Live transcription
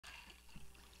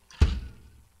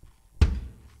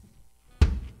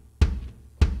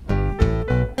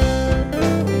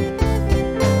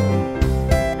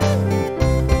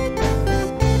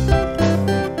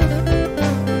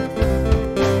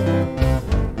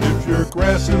your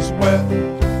grass is wet,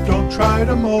 don't try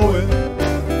to mow it.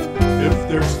 If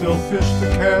there's still fish to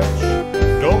catch,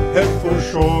 don't head for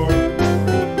shore.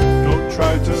 Don't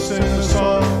try to sing a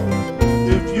song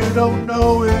if you don't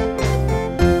know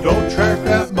it. Don't track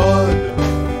that mud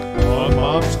on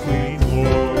mom's clean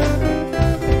floor.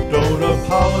 Don't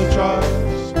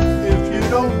apologize if you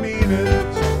don't mean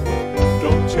it.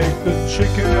 Don't take the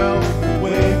chicken out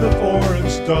way before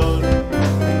it's done.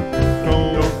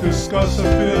 Don't discuss a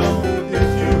film if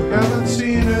you haven't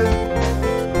seen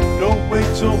it. Don't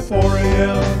wait till 4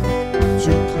 a.m.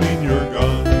 to clean your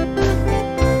gun.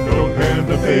 Don't hand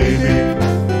a baby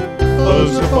a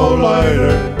Zippo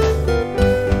lighter.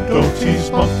 Don't tease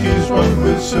monkeys, run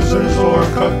with scissors, or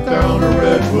cut down a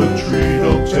redwood tree.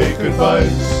 Don't take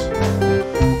advice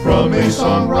from a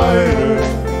songwriter.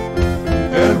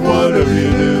 And whatever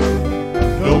you do,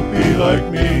 don't be like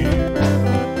me.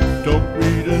 Don't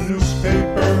read a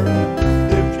newspaper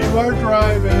if you are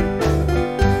driving.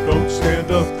 Don't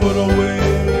stand a foot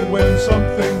away when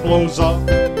something blows up.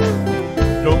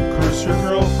 Don't curse your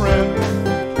girlfriend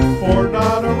for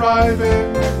not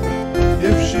arriving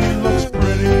if she looks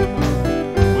pretty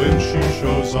when she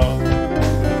shows up.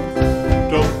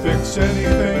 Don't fix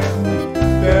anything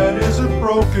that isn't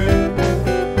broken.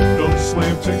 Don't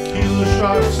slam tequila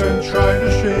shots and try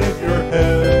to shave your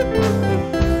head.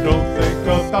 Don't think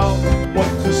about what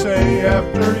to say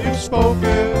after you've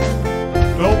spoken.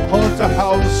 Don't haunt a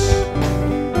house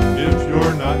if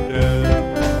you're not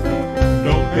dead.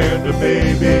 Don't hand a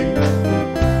baby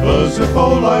a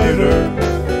Zippo lighter.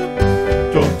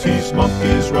 Don't tease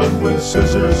monkeys, run with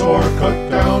scissors, or cut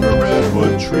down a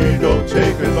redwood tree. Don't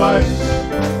take advice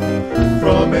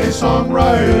from a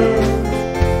songwriter.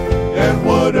 And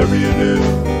whatever you do,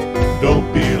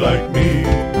 don't be like me.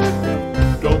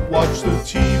 Don't watch the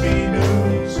TV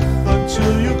news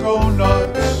until you go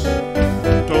nuts.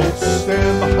 Don't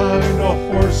stand behind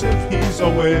a horse if he's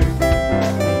awake.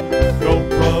 Don't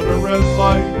run a red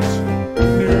light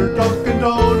near Dunkin'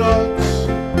 Donuts.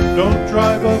 Don't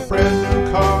drive a brand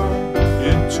new car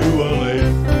into a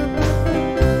lake.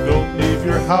 Don't leave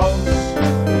your house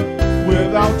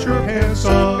without your pants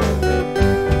on.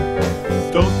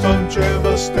 Don't unjam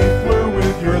a stapler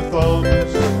with your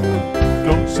thumbs.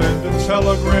 Don't send a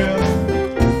telegram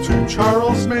to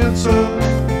Charles Manson.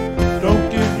 Don't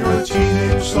give your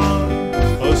teenage son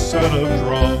a set of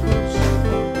drums.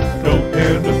 Don't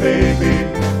hand a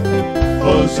baby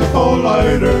a Zippo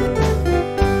lighter.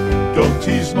 Don't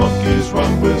tease monkeys,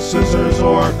 run with scissors,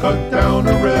 or cut down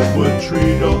a redwood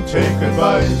tree. Don't take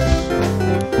advice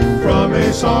from a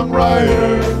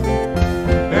songwriter.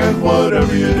 And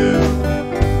whatever you do,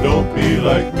 don't be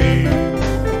like me.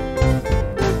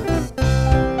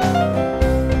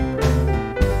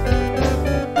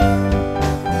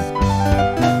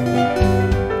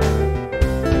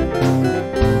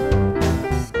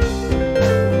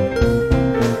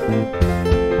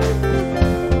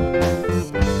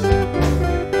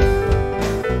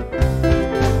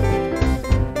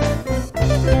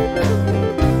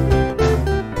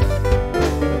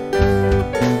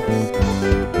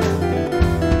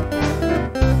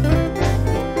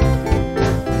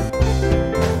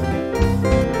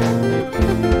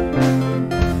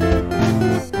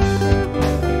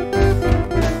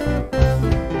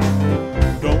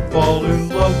 Fall in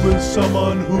love with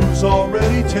someone who's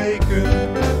already taken.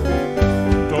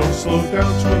 Don't slow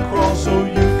down to a crawl so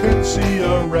you can see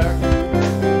a wreck.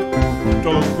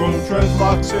 Don't grow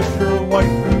dreadlocks if you're white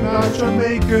and not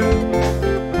Jamaican.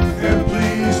 And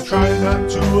please try not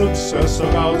to obsess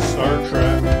about Star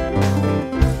Trek.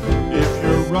 If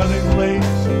you're running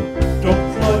late,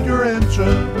 don't flood your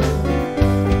engine.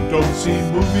 Don't see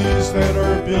movies that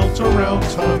are built around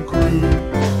Tom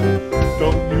Cruise.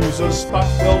 Don't use a spot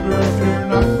welder if you're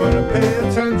not going to pay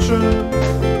attention.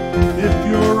 If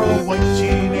you're a white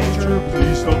teenager,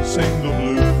 please don't sing the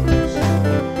blues.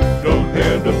 Don't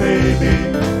hand a baby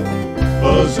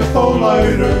a Zippo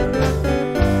lighter.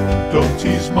 Don't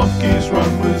tease monkeys,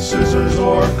 run with scissors,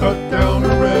 or cut down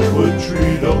a redwood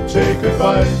tree. Don't take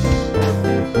advice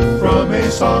from a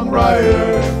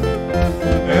songwriter.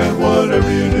 And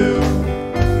whatever you do,